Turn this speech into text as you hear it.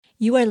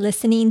You are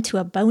listening to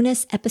a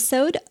bonus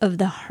episode of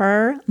the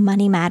Her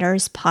Money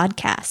Matters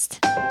podcast.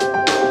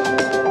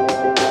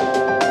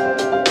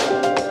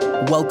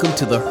 Welcome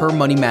to the Her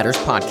Money Matters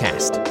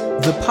podcast,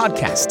 the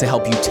podcast to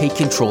help you take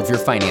control of your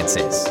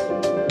finances.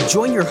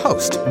 Join your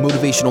host,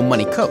 motivational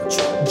money coach,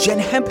 Jen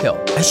Hemphill,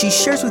 as she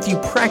shares with you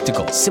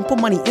practical, simple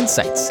money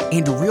insights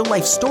and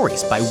real-life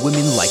stories by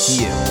women like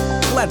you.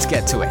 Let's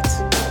get to it.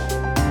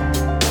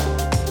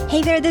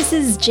 Hey there, this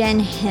is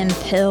Jen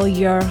Hemphill,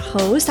 your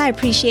host. I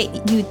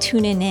appreciate you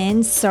tuning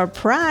in.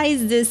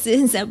 Surprise, this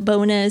is a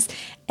bonus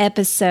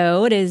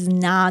episode. It is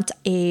not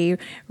a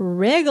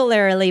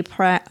regularly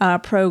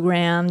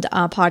programmed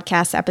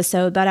podcast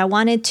episode, but I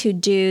wanted to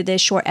do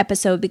this short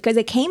episode because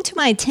it came to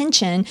my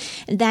attention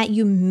that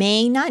you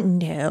may not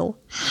know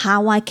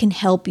how I can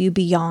help you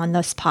beyond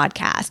this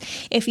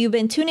podcast. If you've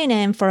been tuning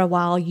in for a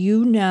while,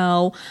 you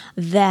know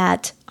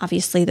that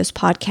obviously this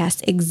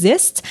podcast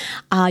exists.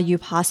 You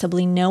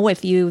possibly know,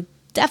 if you've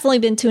definitely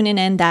been tuning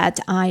in,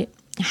 that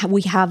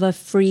we have a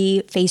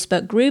free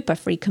Facebook group, a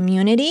free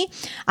community.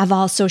 I've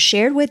also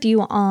shared with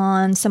you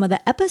on some of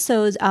the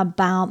episodes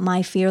about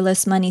my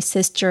Fearless Money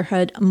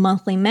Sisterhood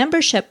monthly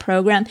membership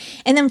program.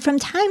 And then from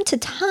time to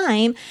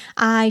time,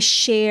 I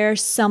share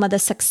some of the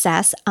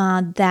success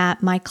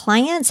that my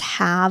clients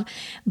have.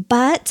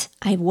 But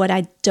what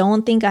I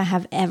don't think I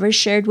have ever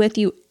shared with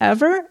you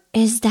ever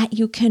is that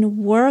you can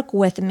work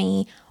with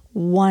me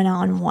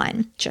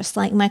one-on-one, just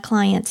like my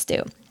clients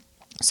do.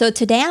 So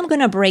today I'm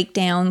going to break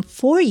down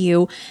for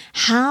you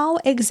how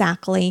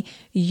exactly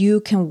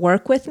you can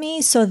work with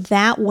me. So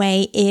that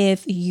way,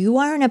 if you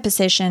are in a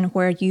position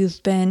where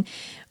you've been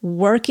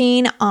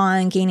working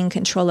on gaining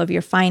control of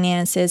your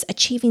finances,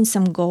 achieving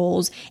some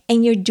goals,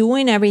 and you're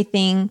doing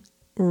everything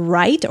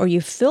right, or you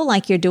feel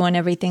like you're doing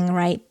everything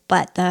right,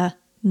 but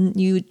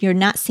you're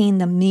not seeing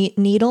the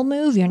needle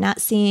move, you're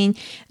not seeing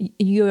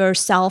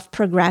yourself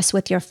progress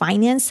with your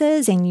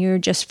finances, and you're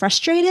just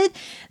frustrated,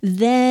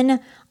 then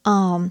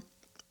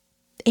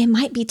it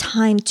might be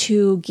time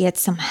to get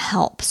some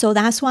help. So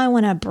that's why I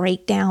want to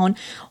break down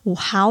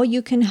how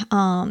you can,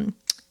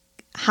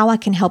 how I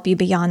can help you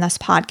beyond this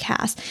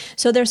podcast.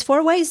 So there's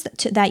 4 ways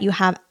that you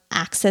have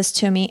access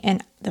to me.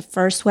 And the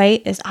first way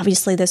is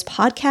obviously this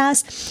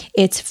podcast.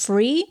 It's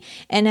free.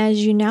 And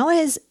as you know,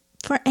 is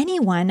for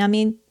anyone. I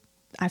mean,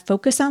 I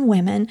focus on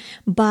women,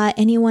 but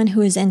anyone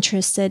who is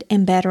interested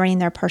in bettering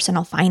their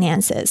personal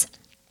finances.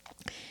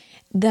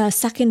 The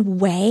second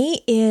way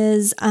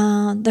is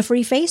the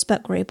free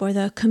Facebook group, or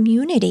the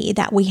community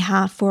that we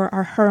have for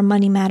our Her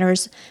Money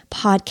Matters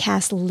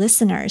podcast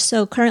listeners.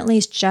 So currently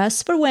it's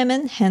just for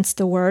women, hence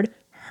the word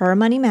Her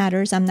Money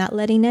Matters. I'm not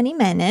letting any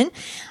men in.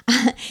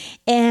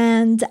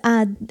 And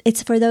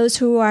it's for those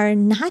who are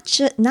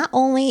not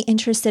only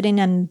interested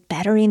in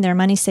bettering their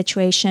money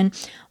situation,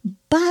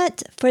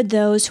 but for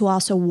those who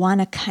also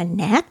want to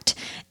connect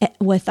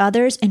with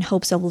others in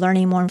hopes of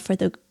learning more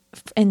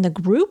in the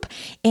group,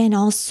 and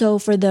also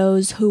for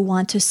those who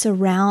want to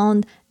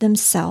surround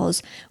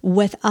themselves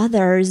with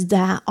others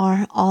that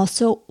are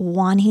also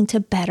wanting to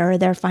better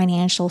their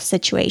financial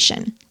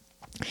situation.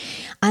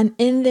 I'm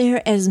in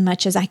there as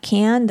much as I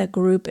can. The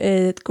group,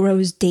 it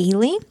grows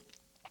daily.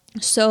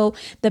 So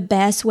the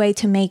best way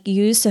to make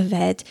use of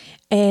it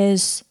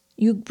is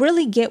you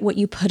really get what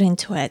you put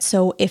into it.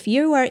 So if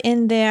you are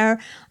in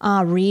there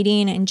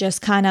reading and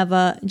just kind of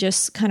a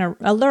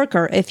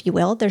lurker, if you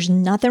will, there's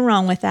nothing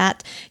wrong with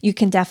that. You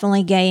can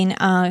definitely gain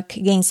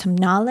some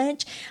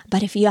knowledge.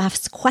 But if you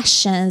ask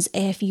questions,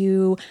 if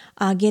you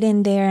get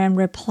in there and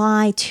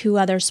reply to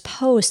others'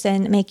 posts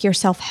and make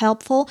yourself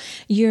helpful,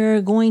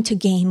 you're going to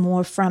gain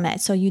more from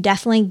it. So you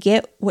definitely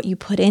get what you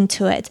put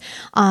into it.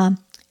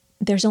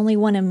 There's only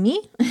one of me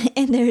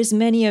and there's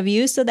many of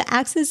you. So the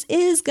access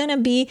is going to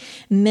be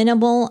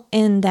minimal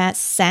in that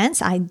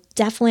sense. I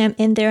definitely am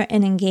in there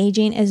and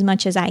engaging as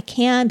much as I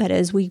can. But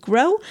as we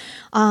grow,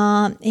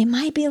 it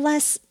might be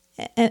less.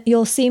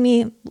 You'll see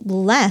me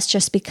less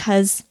just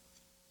because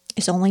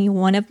it's only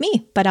one of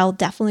me. But I'll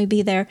definitely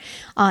be there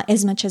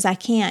as much as I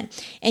can.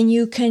 And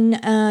you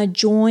can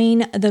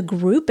join the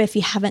group if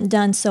you haven't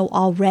done so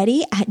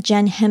already at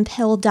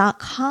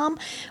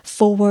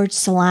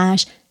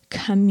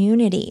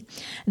jenhemphill.com/community.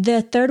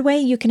 The third way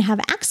you can have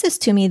access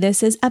to me,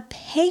 this is a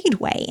paid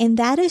way, and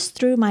that is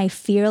through my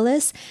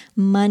Fearless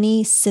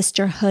Money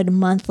Sisterhood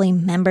monthly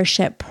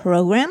membership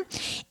program.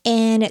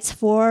 And it's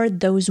for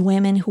those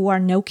women who are,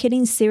 no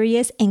kidding,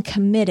 serious and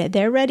committed.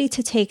 They're ready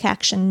to take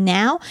action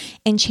now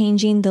and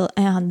changing the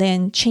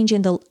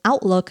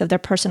outlook of their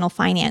personal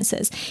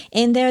finances.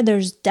 In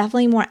there's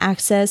definitely more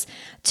access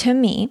to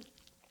me,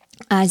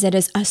 as it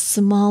is a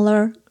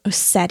smaller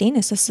setting.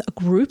 It's a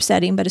group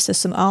setting, but it's a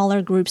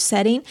smaller group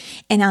setting.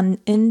 And I'm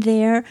in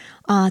there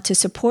to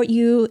support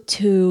you,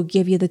 to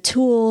give you the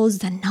tools,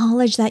 the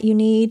knowledge that you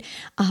need,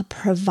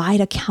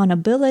 provide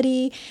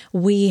accountability.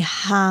 We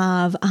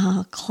have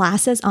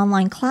classes,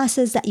 online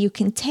classes that you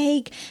can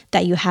take,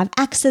 that you have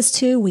access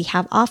to. We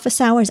have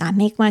office hours. I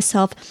make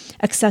myself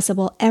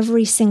accessible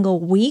every single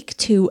week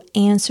to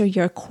answer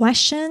your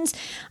questions.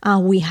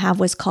 We have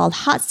what's called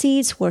hot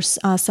seats, where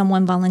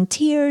someone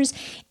volunteers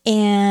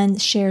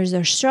and shares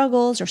their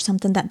struggles or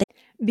something that they...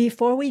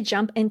 Before we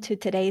jump into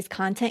today's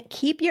content,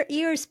 keep your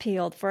ears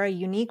peeled for a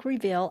unique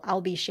reveal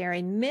I'll be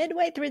sharing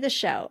midway through the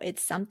show.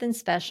 It's something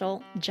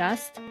special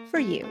just for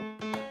you.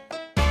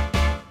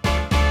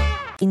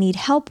 You need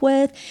help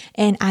with,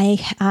 and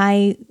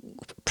I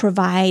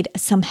provide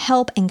some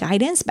help and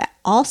guidance, but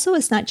also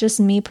it's not just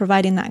me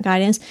providing that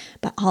guidance,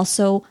 but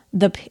also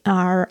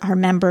our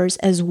members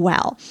as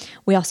well.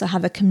 We also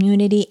have a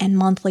community and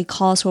monthly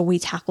calls where we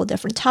tackle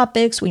different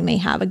topics. We may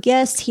have a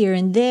guest here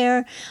and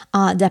there,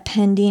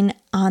 depending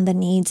on the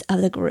needs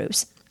of the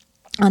groups.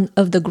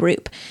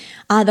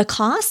 The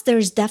cost,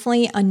 there's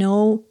definitely a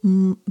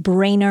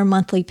no-brainer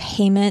monthly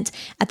payment.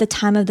 At the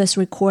time of this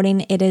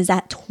recording, it is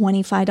at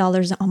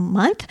 $25 a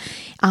month.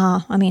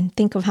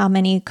 Think of how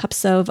many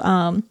cups of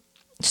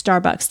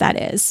Starbucks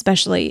that is,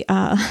 especially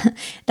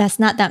that's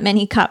not that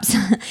many cups.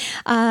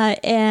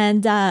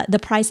 And the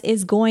price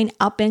is going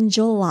up in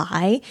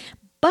July.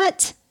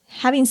 But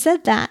having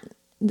said that,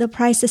 the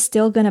price is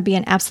still going to be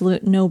an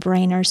absolute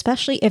no-brainer,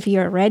 especially if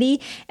you're ready,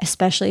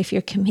 especially if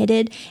you're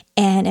committed,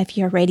 and if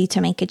you're ready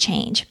to make a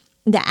change.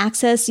 The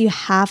access you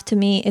have to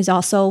me is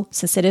also,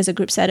 since it is a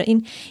group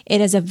setting,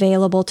 it is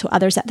available to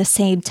others at the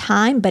same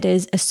time, but it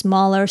is a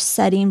smaller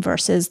setting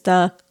versus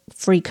the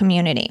free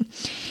community.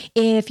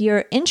 If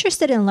you're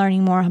interested in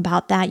learning more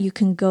about that, you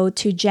can go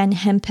to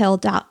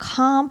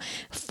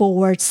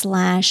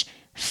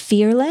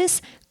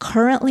jenhemphill.com/fearless.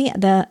 Currently,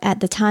 at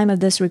the time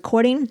of this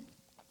recording,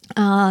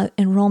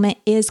 enrollment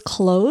is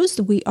closed.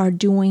 We are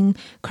doing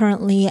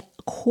currently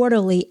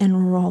quarterly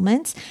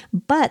enrollments,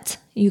 but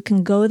you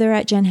can go there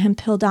at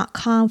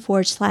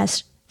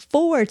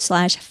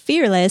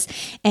jenhemphill.com/fearless,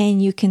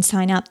 and you can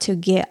sign up to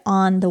get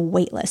on the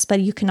wait list.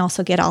 But you can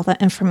also get all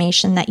the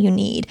information that you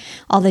need,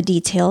 all the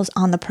details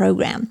on the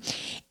program.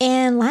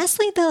 And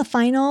lastly, the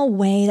final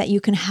way that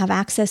you can have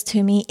access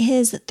to me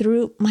is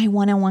through my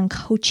one-on-one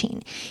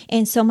coaching.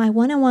 And so my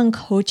one-on-one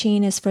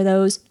coaching is for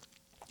those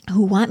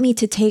who want me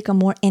to take a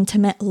more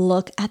intimate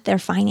look at their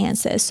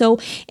finances. So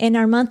in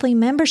our monthly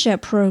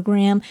membership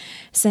program,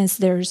 since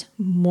there's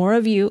more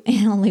of you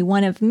and only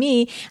one of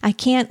me, I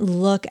can't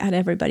look at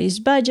everybody's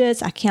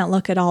budgets. I can't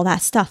look at all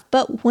that stuff.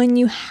 But when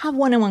you have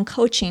one-on-one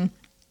coaching,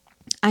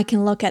 I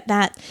can look at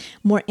that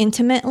more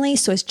intimately.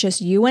 So it's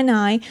just you and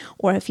I,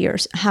 or if you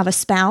have a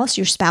spouse,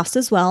 your spouse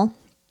as well.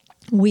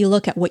 We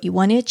look at what you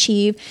want to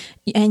achieve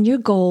and your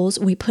goals.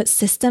 We put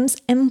systems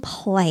in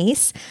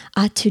place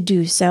to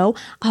do so.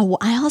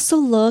 I also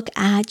look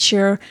at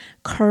your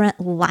current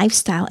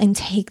lifestyle and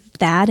take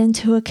that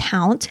into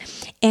account,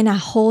 and I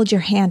hold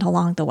your hand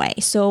along the way.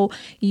 So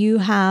you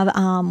have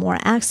more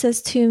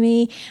access to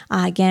me.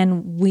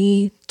 Again,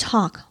 we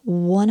talk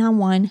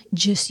one-on-one,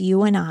 just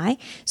you and I.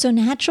 So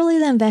naturally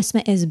the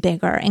investment is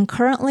bigger. And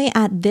currently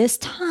at this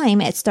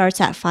time, it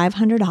starts at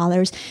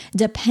 $500.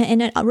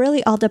 And it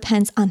really all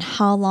depends on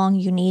how long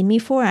you need me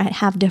for. I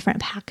have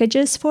different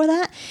packages for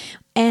that.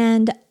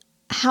 And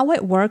how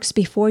it works,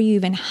 before you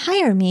even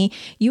hire me,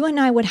 you and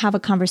I would have a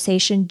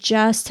conversation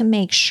just to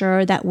make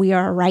sure that we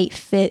are a right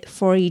fit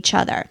for each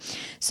other.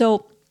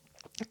 So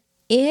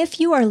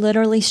if you are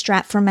literally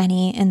strapped for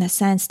money, in the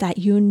sense that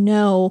you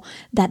know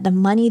that the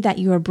money that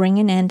you are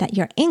bringing in, that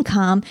your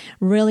income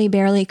really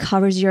barely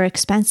covers your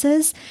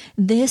expenses,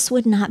 this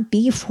would not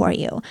be for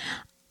you.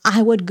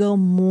 I would go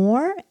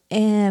more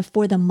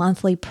for the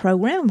monthly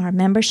program, our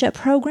membership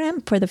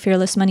program for the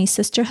Fearless Money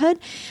Sisterhood,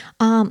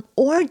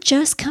 or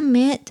just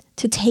commit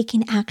to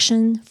taking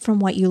action from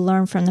what you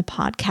learn from the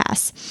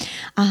podcast.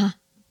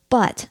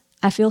 But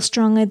I feel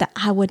strongly that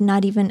I would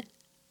not even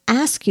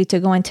ask you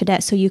to go into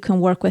debt so you can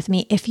work with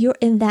me if you're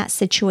in that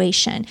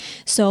situation.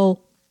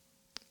 So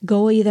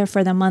go either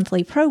for the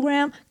monthly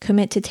program,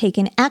 commit to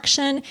taking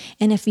action,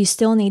 and if you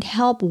still need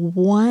help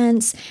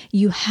once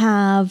you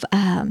have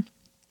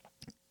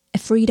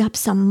freed up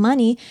some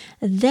money,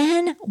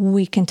 then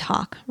we can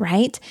talk,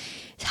 right?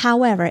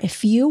 However,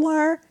 if you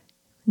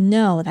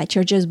know that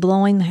you're just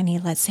blowing money,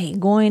 let's say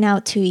going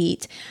out to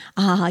eat,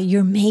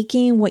 you're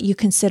making what you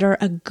consider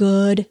a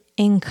good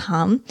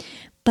income,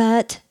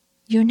 but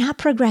you're not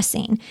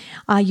progressing,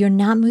 you're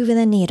not moving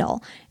the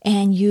needle,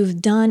 and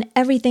you've done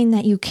everything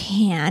that you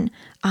can,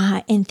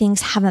 and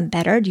things haven't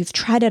bettered. You've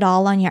tried it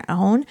all on your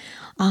own,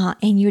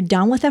 and you're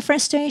done with the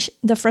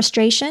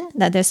frustration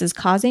that this is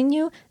causing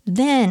you,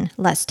 then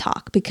let's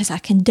talk, because I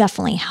can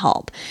definitely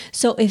help.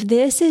 So if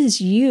this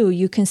is you,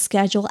 you can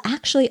schedule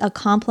actually a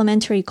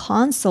complimentary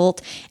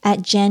consult at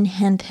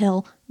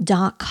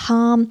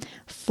jenhemphill.com/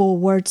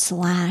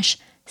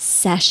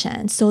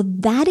 session. So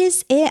that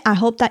is it. I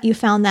hope that you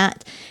found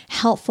that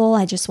helpful.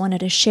 I just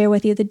wanted to share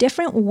with you the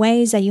different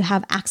ways that you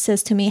have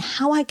access to me,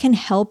 how I can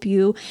help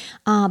you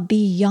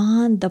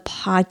beyond the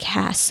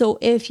podcast. So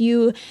if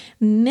you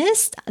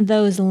missed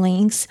those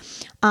links,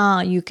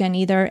 you can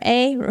either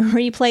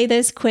replay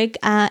this quick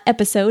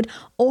episode,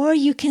 or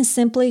you can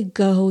simply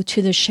go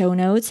to the show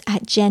notes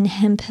at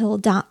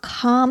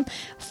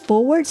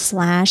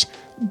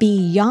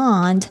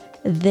jenhemphill.com/beyond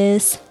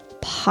this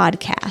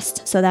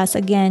podcast. So that's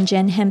again,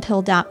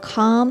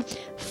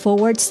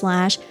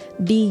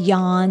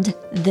 jenhemphill.com/beyond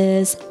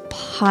this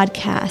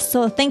podcast.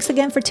 So thanks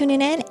again for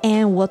tuning in,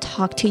 and we'll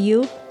talk to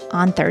you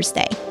on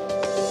Thursday.